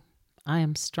me. I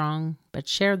am strong, but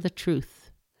share the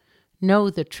truth. Know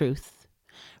the truth.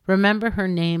 Remember her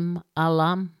name,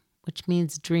 Alam, which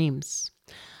means dreams.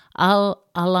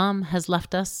 Alam has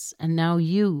left us, and now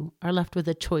you are left with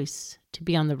a choice to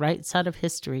be on the right side of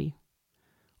history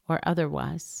or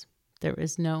otherwise. There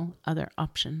is no other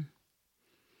option.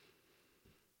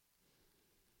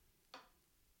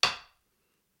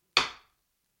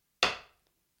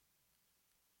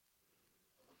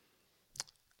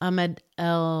 Ahmed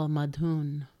El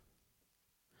Madhoun.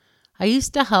 I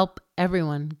used to help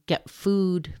everyone get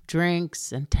food,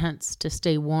 drinks, and tents to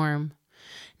stay warm.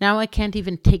 Now I can't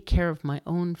even take care of my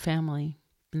own family.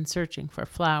 Been searching for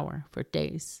flour for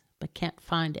days, but can't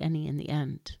find any in the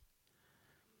end.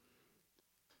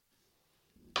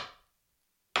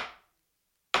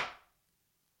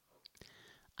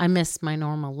 I miss my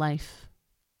normal life.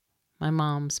 My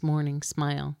mom's morning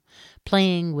smile,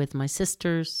 playing with my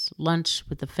sisters, lunch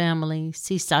with the family,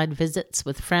 seaside visits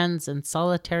with friends, and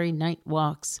solitary night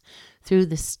walks through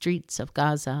the streets of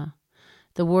Gaza.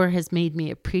 The war has made me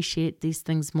appreciate these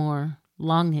things more.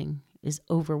 Longing is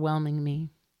overwhelming me.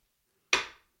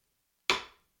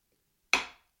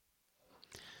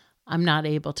 I'm not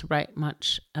able to write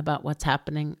much about what's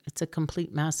happening. It's a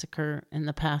complete massacre. In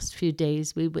the past few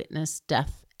days, we witnessed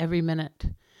death every minute.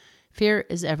 Fear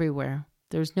is everywhere.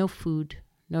 There's no food,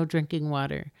 no drinking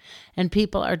water, and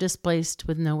people are displaced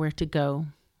with nowhere to go.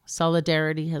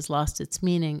 Solidarity has lost its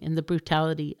meaning in the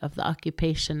brutality of the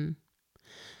occupation.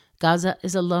 Gaza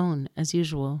is alone, as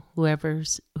usual.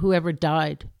 Whoever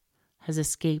died has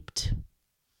escaped.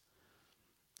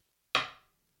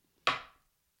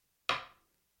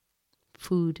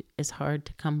 Food is hard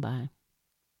to come by,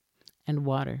 and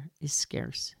water is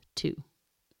scarce, too.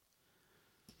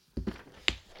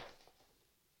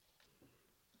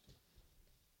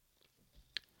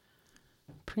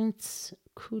 Prince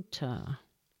Kuta.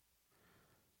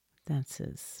 That's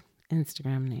his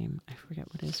Instagram name. I forget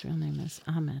what his real name is.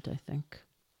 Ahmed, I think.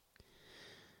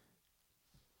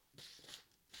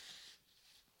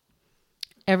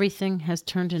 Everything has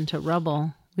turned into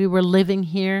rubble. We were living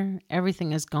here.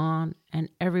 Everything is gone, and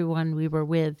everyone we were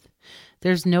with.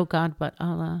 There's no God but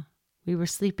Allah. We were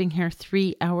sleeping here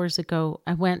 3 hours ago.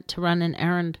 I went to run an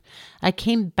errand. I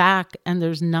came back, and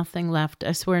there's nothing left.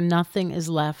 I swear nothing is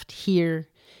left here.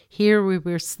 Here we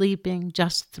were sleeping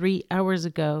just 3 hours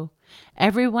ago.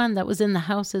 Everyone that was in the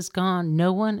house is gone.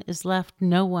 No one is left.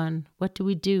 No one. What do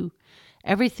we do?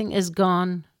 Everything is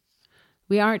gone.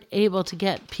 We aren't able to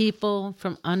get people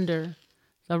from under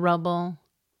the rubble.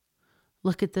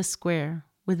 Look at this square.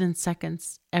 Within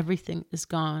seconds, everything is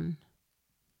gone.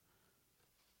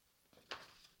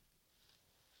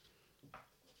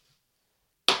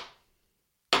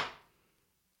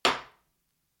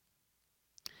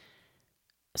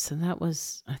 So that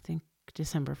was, I think,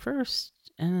 December 1st.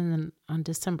 And then on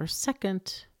December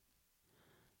 2nd,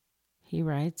 he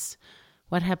writes.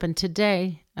 What happened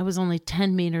today? I was only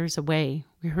 10 meters away.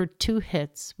 We heard 2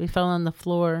 hits. We fell on the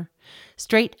floor.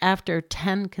 Straight after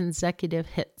 10 consecutive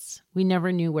hits. We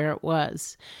never knew where it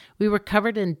was. We were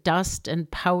covered in dust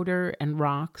and powder and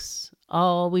rocks.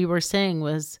 All we were saying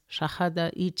was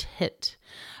Shahada each hit.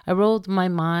 I rolled my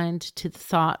mind to the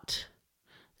thought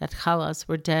that Khalas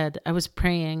were dead. I was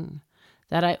praying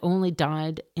that I only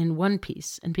died in one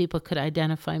piece and people could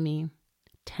identify me.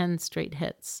 10 straight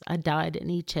hits. I died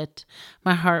in each hit.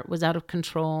 My heart was out of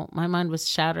control. My mind was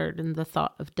shattered in the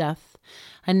thought of death.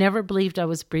 I never believed I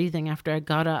was breathing after I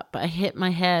got up. I hit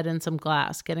my head in some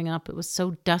glass. Getting up, it was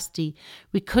so dusty.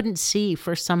 We couldn't see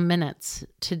for some minutes.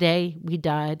 Today, we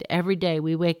died. Every day,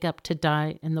 we wake up to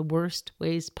die in the worst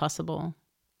ways possible.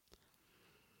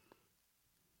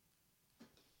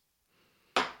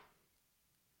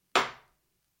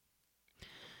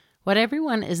 What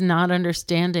everyone is not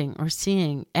understanding or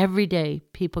seeing, every day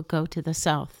people go to the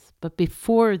south. But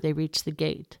before they reach the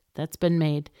gate that's been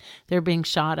made, they're being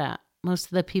shot at. Most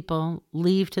of the people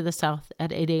leave to the south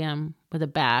at 8 a.m. with a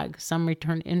bag. Some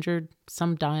return injured,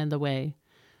 some die on the way.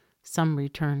 Some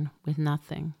return with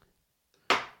nothing.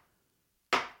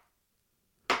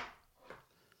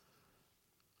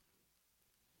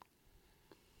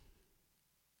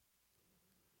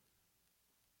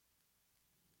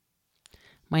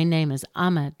 My name is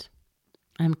Ahmed.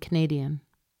 I'm Canadian.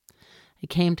 I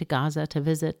came to Gaza to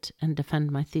visit and defend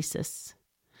my thesis.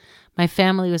 My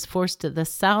family was forced to the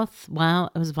south while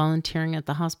I was volunteering at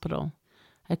the hospital.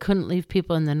 I couldn't leave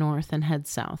people in the north and head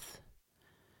south.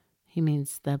 He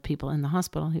means the people in the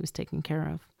hospital he was taking care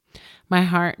of. My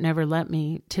heart never let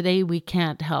me. Today we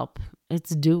can't help.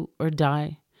 It's do or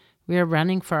die. We are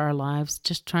running for our lives,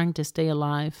 just trying to stay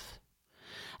alive.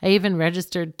 I even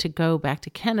registered to go back to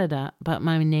Canada, but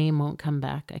my name won't come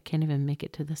back. I can't even make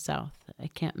it to the south. I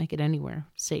can't make it anywhere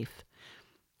safe.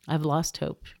 I've lost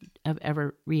hope of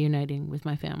ever reuniting with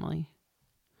my family.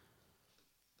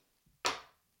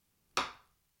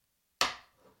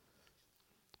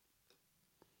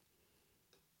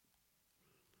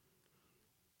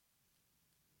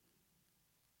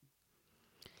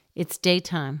 It's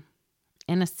daytime.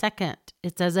 In a second,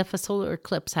 it's as if a solar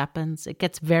eclipse happens. It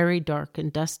gets very dark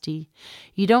and dusty.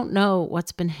 You don't know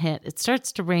what's been hit. It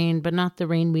starts to rain, but not the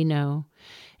rain we know.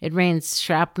 It rains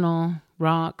shrapnel,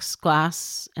 rocks,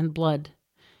 glass, and blood.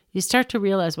 You start to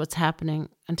realize what's happening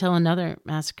until another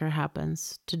massacre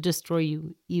happens to destroy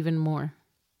you even more.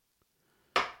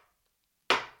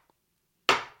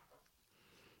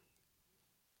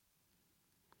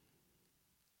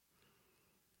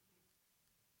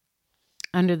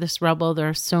 Under this rubble, there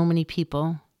are so many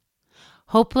people.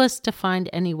 Hopeless to find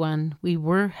anyone. We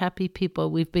were happy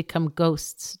people. We've become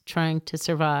ghosts trying to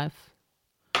survive.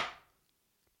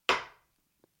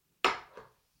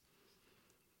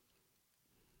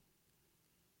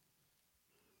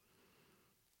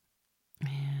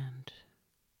 And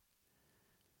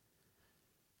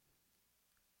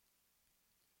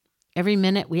every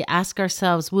minute we ask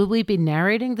ourselves, will we be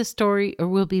narrating the story or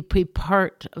will we be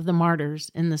part of the martyrs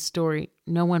in the story?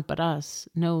 No one but us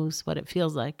knows what it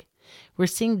feels like. We're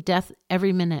seeing death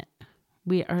every minute.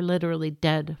 We are literally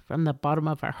dead from the bottom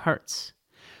of our hearts.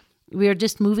 We are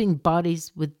just moving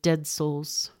bodies with dead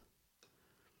souls.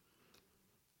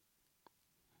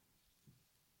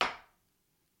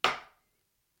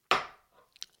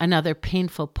 Another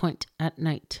painful point at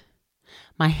night.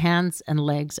 My hands and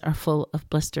legs are full of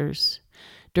blisters.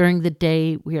 During the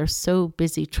day, we are so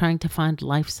busy trying to find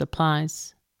life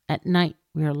supplies. At night,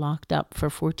 we are locked up for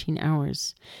 14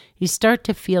 hours. You start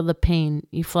to feel the pain.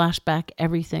 You flash back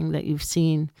everything that you've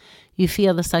seen. You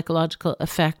feel the psychological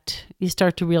effect. You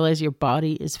start to realize your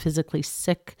body is physically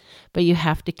sick, but you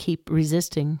have to keep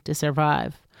resisting to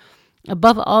survive.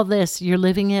 Above all this, you're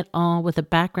living it all with a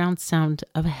background sound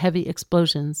of heavy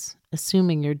explosions,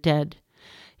 assuming you're dead.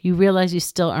 You realize you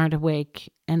still aren't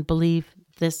awake and believe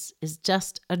this is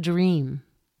just a dream.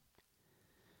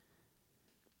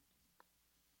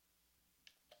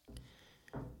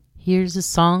 Here's a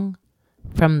song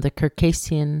from the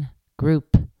Circassian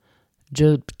group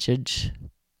Jubchij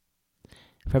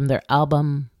from their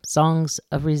album Songs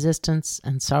of Resistance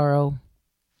and Sorrow.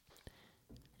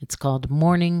 It's called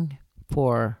Mourning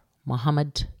for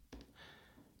Muhammad,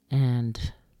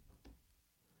 and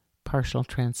partial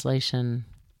translation,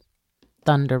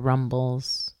 thunder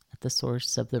rumbles at the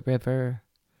source of the river.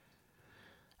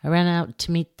 I ran out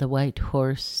to meet the white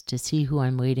horse to see who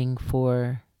I'm waiting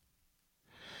for.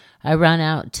 I run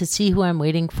out to see who I'm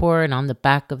waiting for, and on the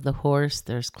back of the horse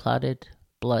there's clotted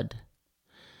blood.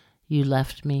 You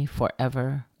left me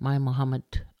forever, my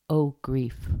Muhammad, oh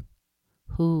grief.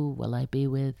 Who will I be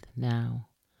with now?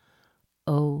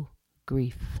 Oh,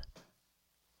 grief.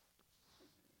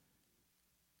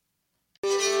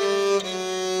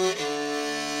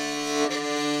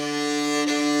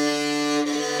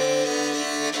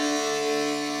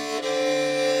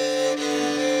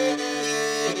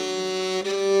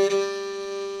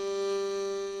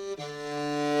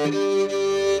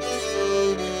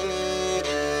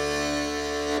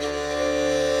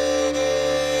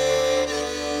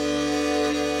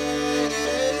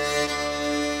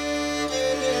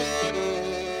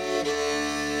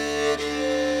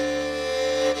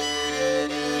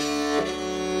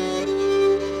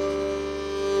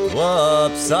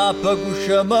 Psapa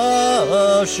gushama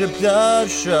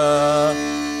shiplasha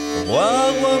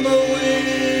wawamawi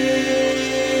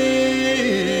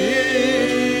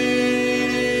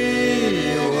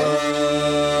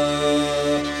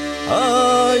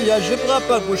ya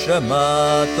jibrapa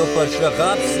gushama topasha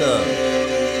rapsa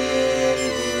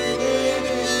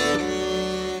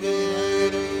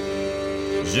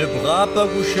jibrapa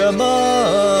gushama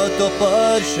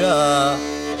topasha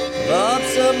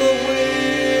rapsa mawi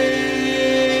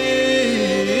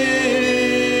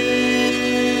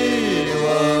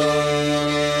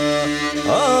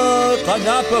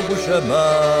Kanapa gushama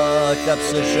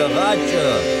tapsa shagacha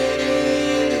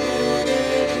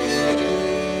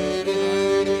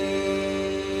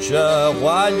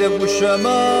Shawala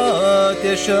gushama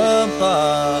teshamqa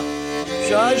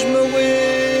shajmawi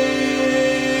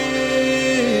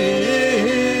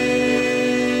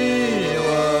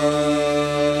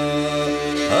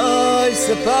Ay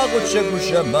sepagu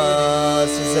gushama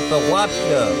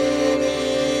sepawapya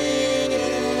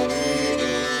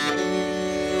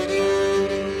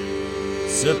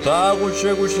Sepagu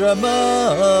gushama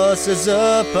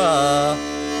sezapa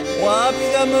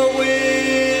wapyamawi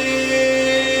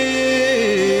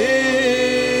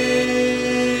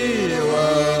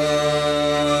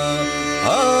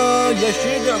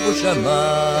Yashida gushama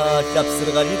tapsir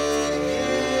ghalit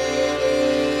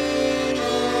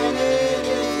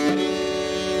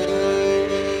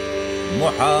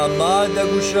Muhammad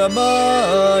gushama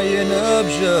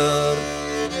yanabjar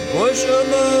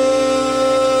gushama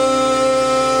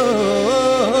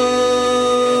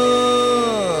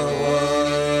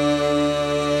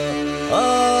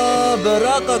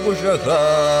Baraka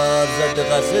gushakar zad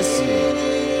ghasisi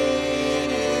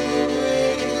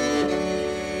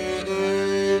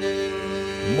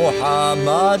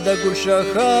Muhammad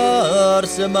gushakar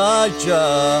semaja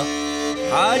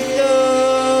halla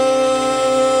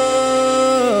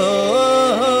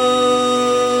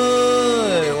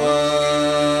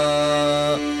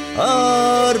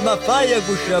Mafaya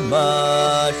gushama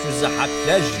shu zahab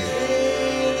tajli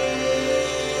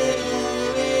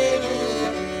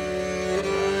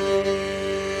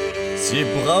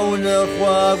سيبغون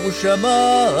اخوا gushama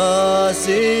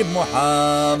سيب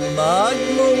محمد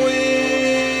موي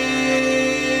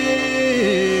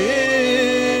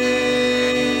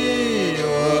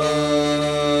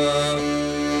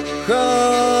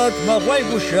خات مغوي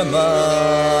gushama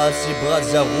سيبغا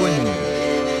زغون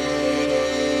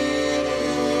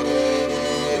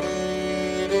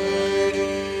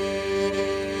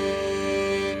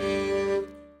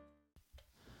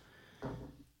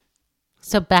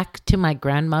So back to my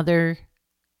grandmother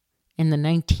in the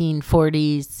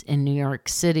 1940s in New York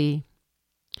City.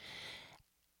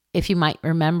 If you might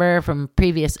remember from a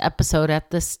previous episode,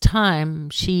 at this time,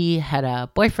 she had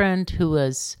a boyfriend who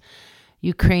was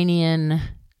Ukrainian,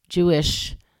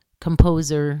 Jewish,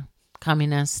 composer,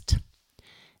 communist.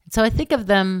 And so I think of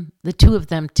them, the two of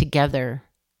them together,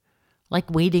 like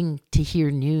waiting to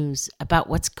hear news about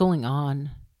what's going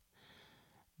on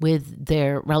with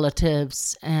their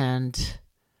relatives and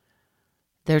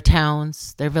their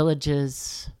towns, their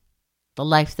villages, the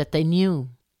life that they knew.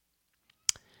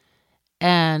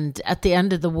 And at the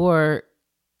end of the war,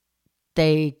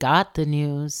 they got the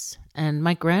news. And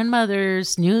my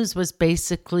grandmother's news was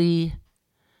basically,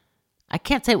 I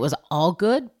can't say it was all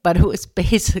good, but it was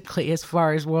basically, as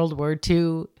far as World War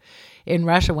II in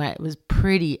Russia went, it was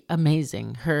pretty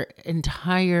amazing. Her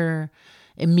entire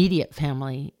immediate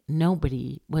family,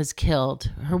 nobody was killed.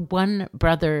 Her one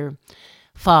brother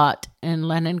fought in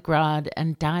Leningrad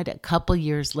and died a couple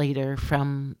years later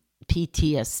from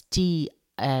PTSD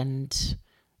and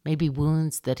maybe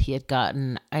wounds that he had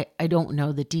gotten. I don't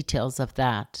know the details of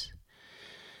that.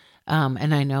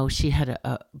 And I know she had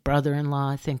a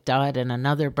brother-in-law, I think, died, and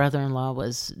another brother-in-law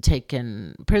was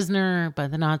taken prisoner by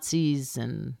the Nazis,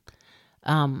 and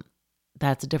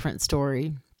that's a different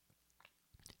story.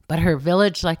 But her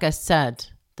village, like I said,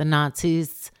 the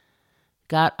Nazis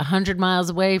got 100 miles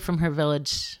away from her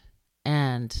village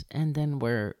and then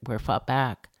were fought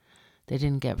back. They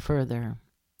didn't get further.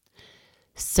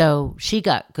 So she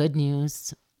got good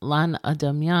news. Lan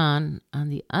Adamyan, on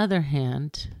the other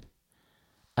hand,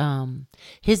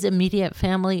 his immediate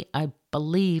family, I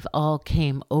believe, all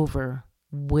came over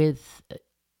with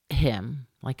him,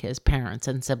 like his parents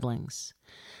and siblings.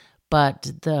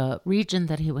 But the region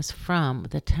that he was from,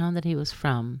 the town that he was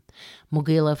from,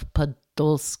 Mogilov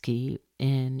Podolsky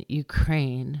in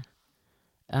Ukraine,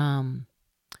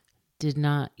 did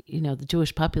not, the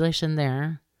Jewish population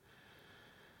there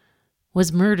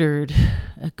was murdered.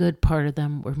 A good part of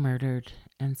them were murdered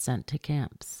and sent to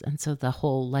camps. And so the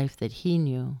whole life that he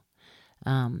knew,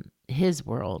 his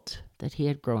world that he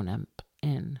had grown up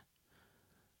in,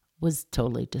 was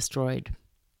totally destroyed.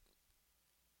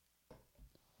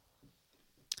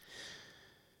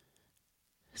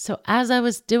 So as I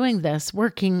was doing this,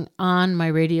 working on my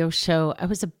radio show, I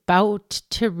was about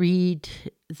to read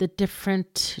the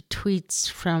different tweets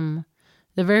from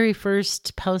the very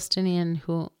first Palestinian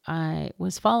who I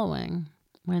was following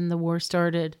when the war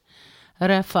started,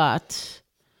 Rafat.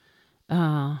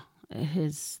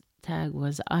 His tag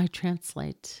was I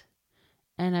Translate.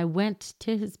 And I went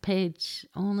to his page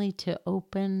only to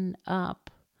open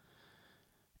up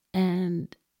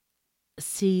and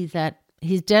see that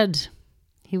he's dead.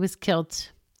 He was killed.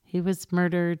 He was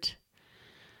murdered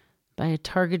by a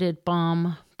targeted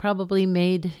bomb, probably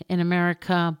made in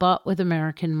America, bought with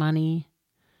American money.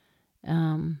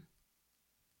 And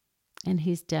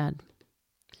he's dead.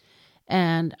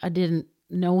 And I didn't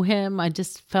know him. I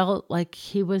just felt like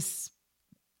he was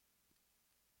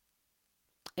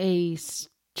a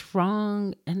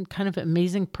strong and kind of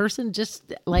amazing person.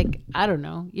 Just like, I don't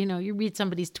know, you read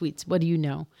somebody's tweets. What do you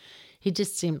know? He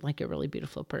just seemed like a really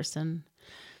beautiful person.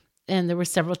 And there were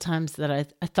several times that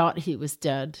I thought he was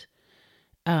dead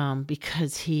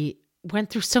because he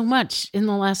went through so much in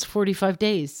the last 45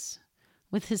 days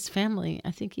with his family.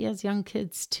 I think he has young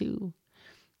kids too.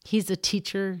 He's a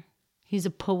teacher. He's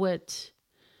a poet.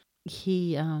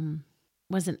 He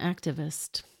was an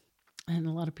activist. And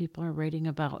a lot of people are writing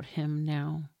about him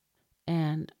now.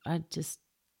 And I just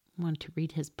want to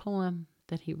read his poem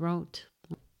that he wrote.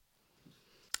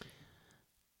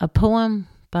 A poem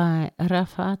by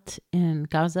Rafat in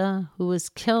Gaza, who was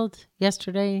killed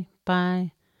yesterday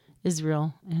by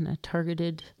Israel in a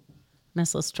targeted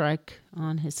missile strike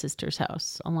on his sister's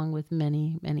house, along with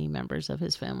many, many members of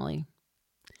his family.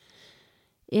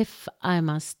 If I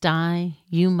must die,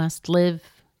 you must live,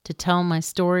 to tell my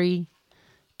story,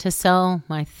 to sell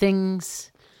my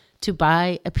things, to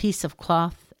buy a piece of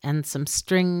cloth and some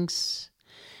strings.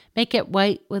 Make it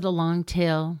white with a long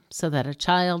tail, so that a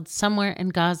child somewhere in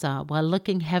Gaza, while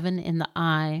looking heaven in the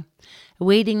eye,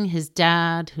 awaiting his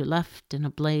dad who left in a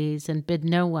blaze and bid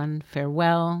no one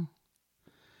farewell,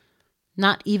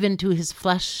 not even to his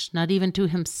flesh, not even to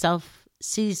himself,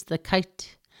 sees the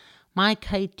kite, my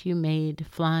kite you made,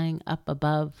 flying up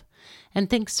above, and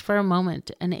thinks for a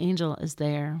moment an angel is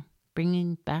there,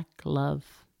 bringing back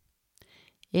love.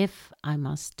 If I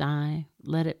must die,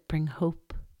 let it bring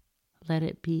hope. Let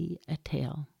it be a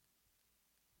tale.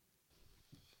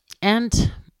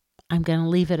 And I'm going to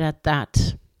leave it at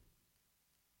that.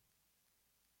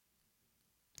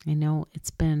 I know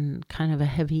it's been kind of a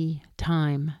heavy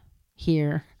time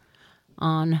here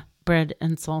on Bread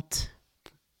and Salt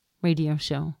radio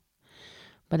show,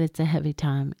 but it's a heavy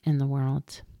time in the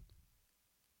world.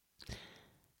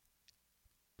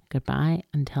 Goodbye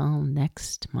until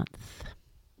next month.